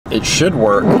It should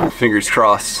work. Fingers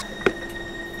crossed.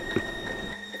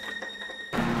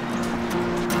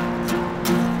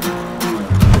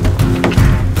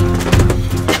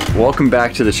 Welcome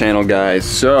back to the channel, guys.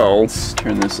 So let's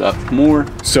turn this up more.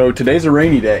 So today's a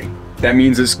rainy day. That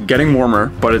means it's getting warmer,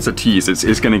 but it's a tease.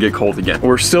 It's gonna get cold again.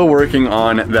 We're still working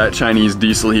on that Chinese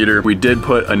diesel heater. We did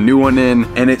put a new one in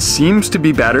and it seems to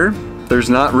be better. There's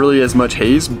not really as much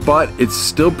haze, but it's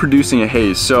still producing a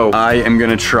haze. So I am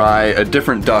gonna try a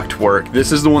different duct work.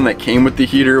 This is the one that came with the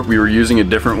heater. We were using a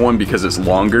different one because it's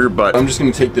longer, but I'm just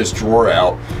gonna take this drawer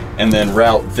out and then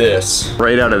route this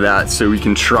right out of that so we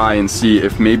can try and see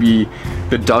if maybe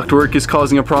the ductwork is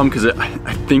causing a problem, because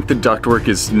I think the ductwork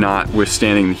is not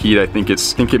withstanding the heat. I think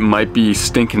it might be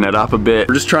stinking it up a bit.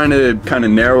 We're just trying to kind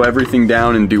of narrow everything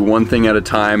down and do one thing at a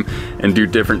time and do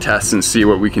different tests and see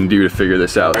what we can do to figure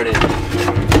this out. We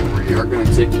are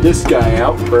gonna take this guy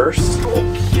out first.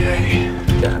 Okay,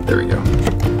 yeah, there we go.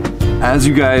 As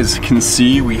you guys can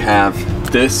see, we have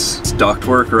this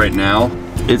ductwork right now.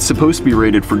 It's supposed to be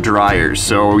rated for dryers,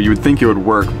 so you would think it would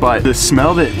work, but the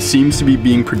smell that seems to be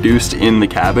being produced in the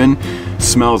cabin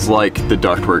smells like the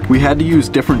ductwork. We had to use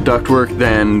different ductwork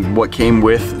than what came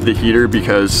with the heater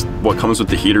because what comes with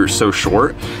the heater is so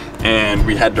short, and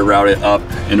we had to route it up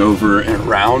and over and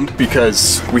around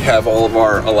because we have all of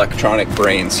our electronic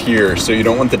brains here, so you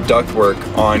don't want the ductwork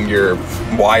on your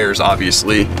wires,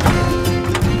 obviously.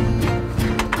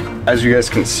 As you guys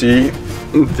can see,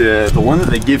 the one that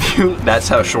they give you, that's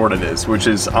how short it is, which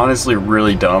is honestly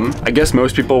really dumb. I guess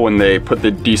most people, when they put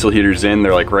the diesel heaters in,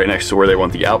 they're like right next to where they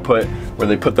want the output, where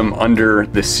they put them under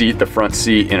the seat, the front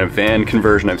seat in a van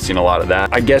conversion. I've seen a lot of that.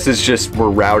 I guess it's just we're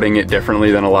routing it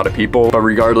differently than a lot of people, but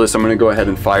regardless, I'm gonna go ahead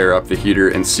and fire up the heater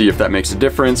and see if that makes a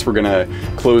difference. We're gonna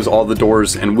close all the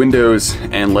doors and windows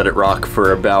and let it rock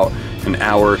for about an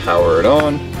hour. Power it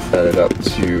on, set it up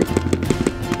to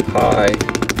high,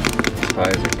 as high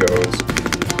as it goes,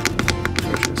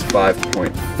 which is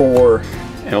 5.4,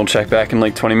 and we'll check back in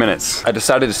like 20 minutes. I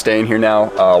decided to stay in here now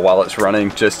while it's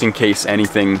running, just in case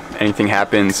anything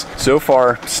happens. So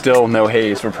far, still no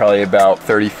haze. We're probably about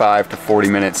 35 to 40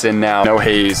 minutes in now. No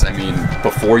haze. I mean,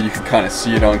 before you could kind of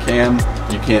see it on cam,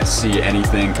 you can't see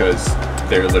anything because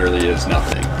there literally is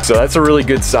nothing. So that's a really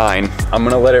good sign. I'm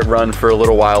gonna let it run for a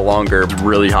little while longer. It's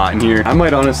really hot in here. I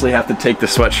might honestly have to take the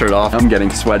sweatshirt off. I'm getting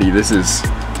sweaty.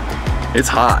 It's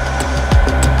hot.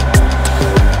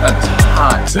 That's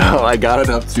hot. So I got it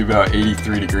up to about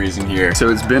 83 degrees in here. So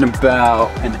it's been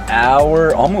about an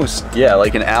hour, almost, yeah,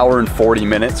 like an hour and 40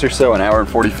 minutes or so, an hour and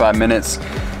 45 minutes,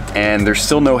 and there's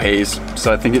still no haze.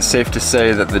 So I think it's safe to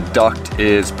say that the duct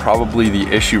is probably the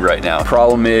issue right now.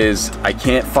 Problem is, I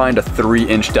can't find a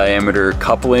 3-inch diameter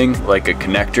coupling, like a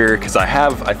connector, because I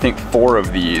have, I think, 4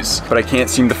 of these, but I can't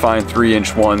seem to find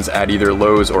 3-inch ones at either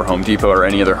Lowe's or Home Depot or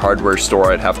any other hardware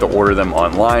store. I'd have to order them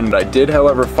online. But I did,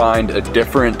 however, find a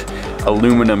different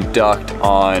aluminum duct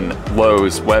on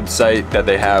Lowe's website that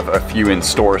they have a few in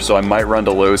store, so I might run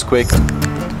to Lowe's quick.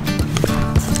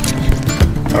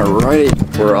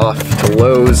 Alright, we're off to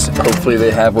Lowe's. Hopefully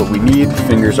they have what we need.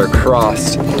 Fingers are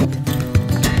crossed.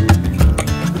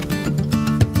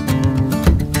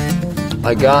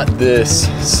 I got this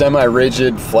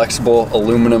semi-rigid, flexible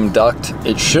aluminum duct.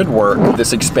 It should work.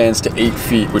 This expands to 8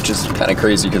 feet, which is kind of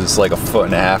crazy because it's like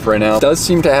 1.5 feet right now. It does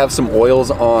seem to have some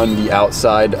oils on the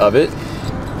outside of it.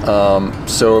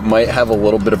 So it might have a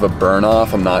little bit of a burn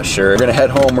off, I'm not sure. We're gonna head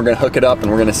home, we're gonna hook it up,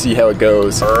 and we're gonna see how it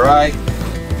goes. Alright.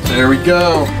 There we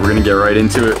go. We're gonna get right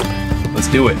into it. Let's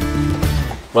do it.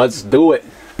 Let's do it.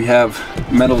 We have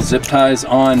metal zip ties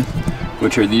on,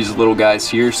 which are these little guys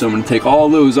here. So I'm gonna take all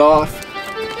those off.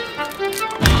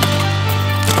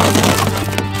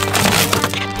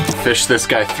 Fish this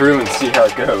guy through and see how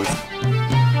it goes.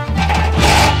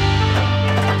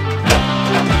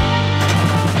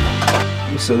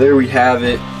 So there we have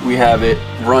it. We have it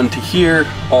run to here,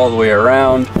 all the way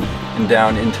around, and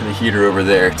down into the heater over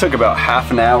there. It took about half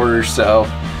an hour or so,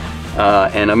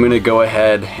 and I'm gonna go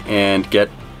ahead and get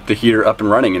the heater up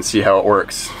and running and see how it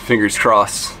works. Fingers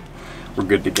crossed, we're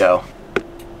good to go.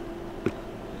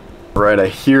 Right, I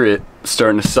hear it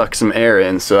starting to suck some air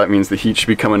in, so that means the heat should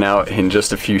be coming out in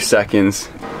just a few seconds.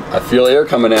 I feel air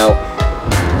coming out.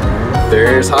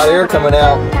 There's hot air coming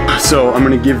out. So I'm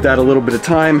gonna give that a little bit of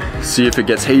time, see if it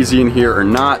gets hazy in here or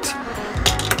not.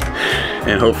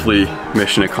 And hopefully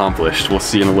mission accomplished. We'll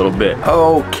see in a little bit.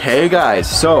 Okay guys,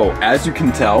 so as you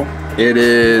can tell, It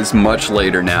is much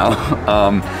later now.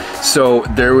 So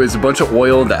there was a bunch of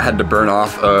oil that had to burn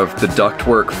off of the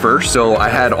ductwork first. So I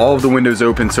had all of the windows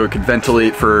open so it could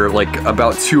ventilate for like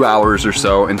about 2 hours or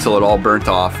so until it all burnt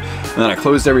off. And then I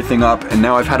closed everything up, and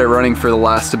now I've had it running for the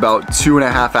last about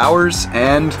 2.5 hours,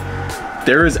 and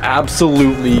there is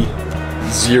absolutely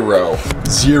zero.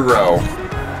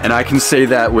 And I can say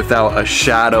that without a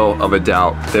shadow of a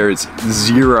doubt. There's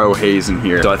zero haze in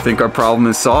here. So I think our problem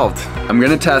is solved. I'm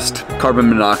gonna test carbon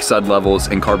monoxide levels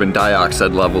and carbon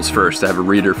dioxide levels first. I have a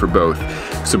reader for both.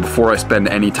 So before I spend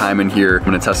any time in here, I'm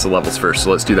gonna test the levels first.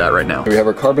 So let's do that right now. We have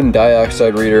our carbon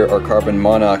dioxide reader, our carbon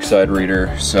monoxide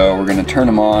reader. So we're gonna turn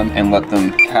them on and let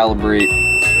them calibrate.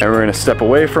 And we're gonna step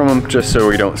away from them just so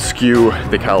we don't skew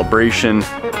the calibration.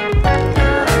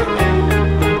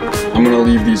 I'm gonna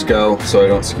leave these go so I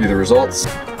don't skew the results.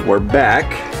 We're back.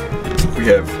 We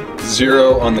have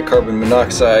 0 on the carbon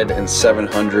monoxide and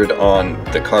 700 on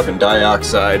the carbon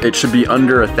dioxide. It should be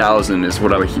under 1,000 is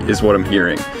what I'm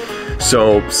hearing.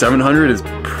 So 700 is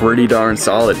pretty darn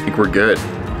solid. I think we're good.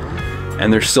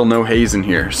 And there's still no haze in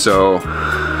here, so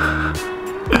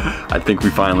I think we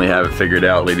finally have it figured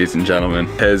out, ladies and gentlemen.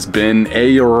 It has been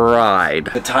a ride.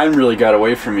 The time really got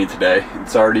away from me today.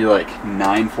 It's already like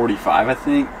 9:45, I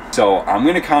think. So I'm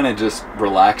gonna kind of just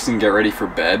relax and get ready for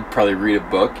bed, probably read a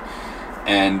book,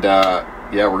 and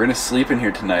yeah, we're gonna sleep in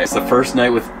here tonight. It's the first night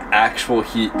with actual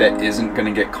heat that isn't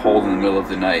gonna get cold in the middle of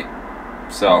the night.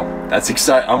 So that's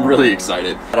exciting. I'm really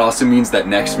excited. That also means that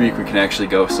next week we can actually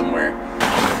go somewhere.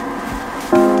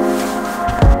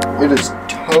 It is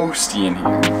toasty in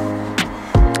here.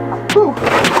 Whew.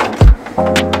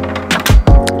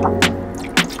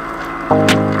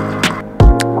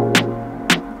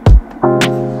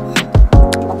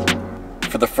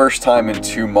 For the first time in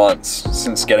 2 months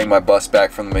since getting my bus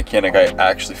back from the mechanic, I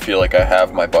actually feel like I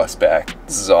have my bus back.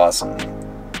 This is awesome.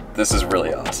 This is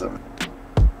really awesome.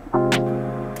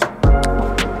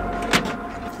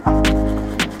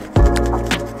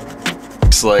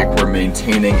 Like we're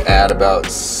maintaining at about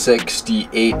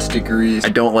 68 degrees. I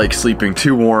don't like sleeping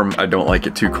too warm. I don't like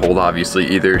it too cold, obviously,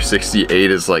 either.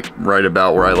 68 is like right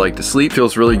about where I like to sleep.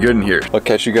 Feels really good in here. I'll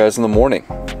catch you guys in the morning.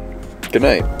 Good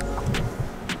night.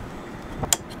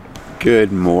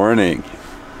 Good morning.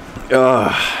 It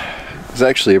was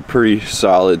actually a pretty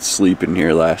solid sleep in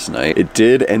here last night. It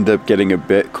did end up getting a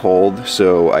bit cold,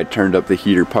 so I turned up the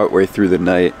heater partway through the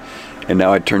night. And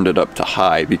now I turned it up to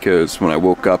high because when I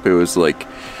woke up it was like,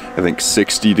 I think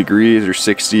 60 degrees or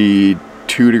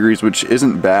 62 degrees, which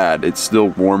isn't bad. It's still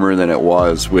warmer than it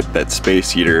was with that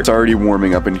space heater. It's already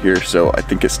warming up in here, so I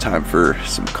think it's time for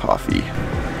some coffee.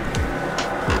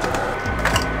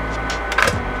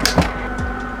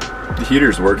 The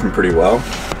heater's working pretty well.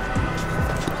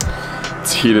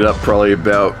 It's heated up probably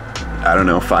about, I don't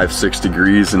know, 5-6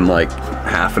 degrees in like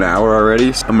half an hour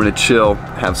already. So I'm gonna chill,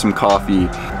 have some coffee,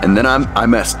 and then I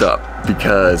messed up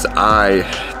because I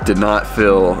did not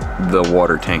fill the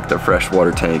water tank, the fresh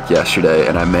water tank yesterday,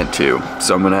 and I meant to.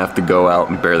 So I'm gonna have to go out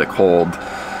and bear the cold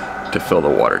to fill the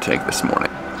water tank this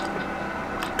morning.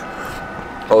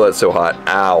 Oh, that's so hot.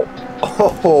 Ow.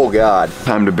 Oh God.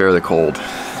 Time to bear the cold.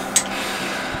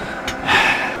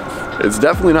 It's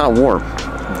definitely not warm.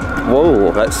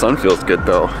 Whoa, that sun feels good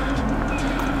though.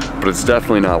 But it's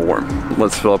definitely not warm.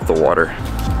 Let's fill up the water.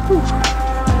 Whew.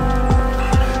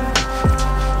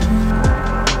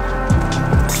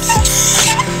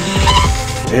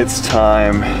 It's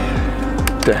time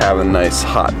to have a nice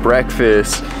hot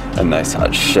breakfast, a nice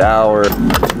hot shower.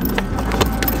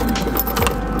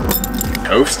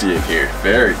 Toasty in here,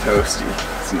 very toasty.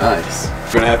 It's nice.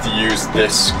 I'm gonna have to use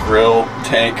this grill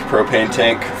tank, propane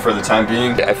tank, for the time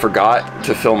being. I forgot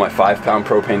to fill my 5-pound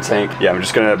propane tank. Yeah, I'm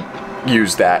just gonna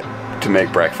use that to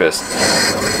make breakfast.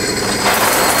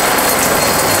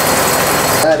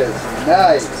 That is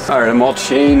nice. All right, I'm all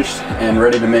changed and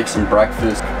ready to make some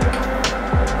breakfast.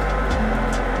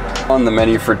 On the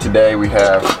menu for today, we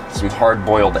have some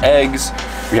hard-boiled eggs,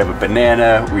 we have a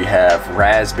banana, we have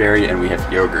raspberry, and we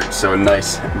have yogurt. So a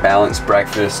nice balanced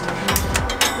breakfast.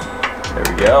 There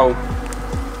we go.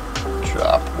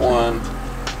 Drop one.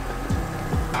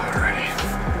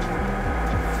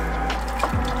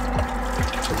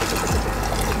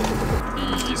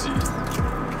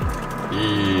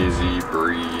 Easy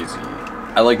breezy.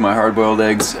 I like my hard-boiled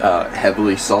eggs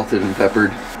heavily salted and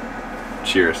peppered.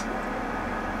 Cheers.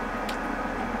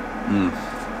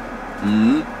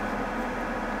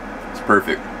 It's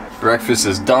perfect. Breakfast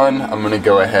is done. I'm gonna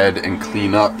go ahead and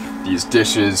clean up these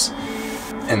dishes,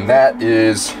 and that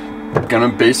is gonna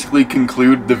basically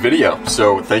conclude the video.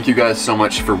 So thank you guys so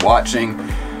much for watching.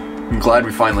 I'm glad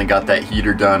we finally got that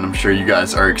heater done. I'm sure you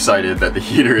guys are excited that the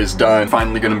heater is done.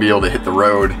 Finally gonna be able to hit the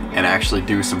road and actually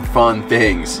do some fun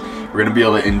things. We're gonna be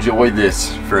able to enjoy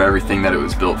this for everything that it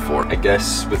was built for. I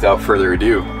guess without further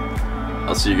ado,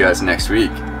 I'll see you guys next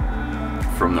week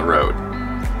from the road.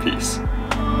 Peace.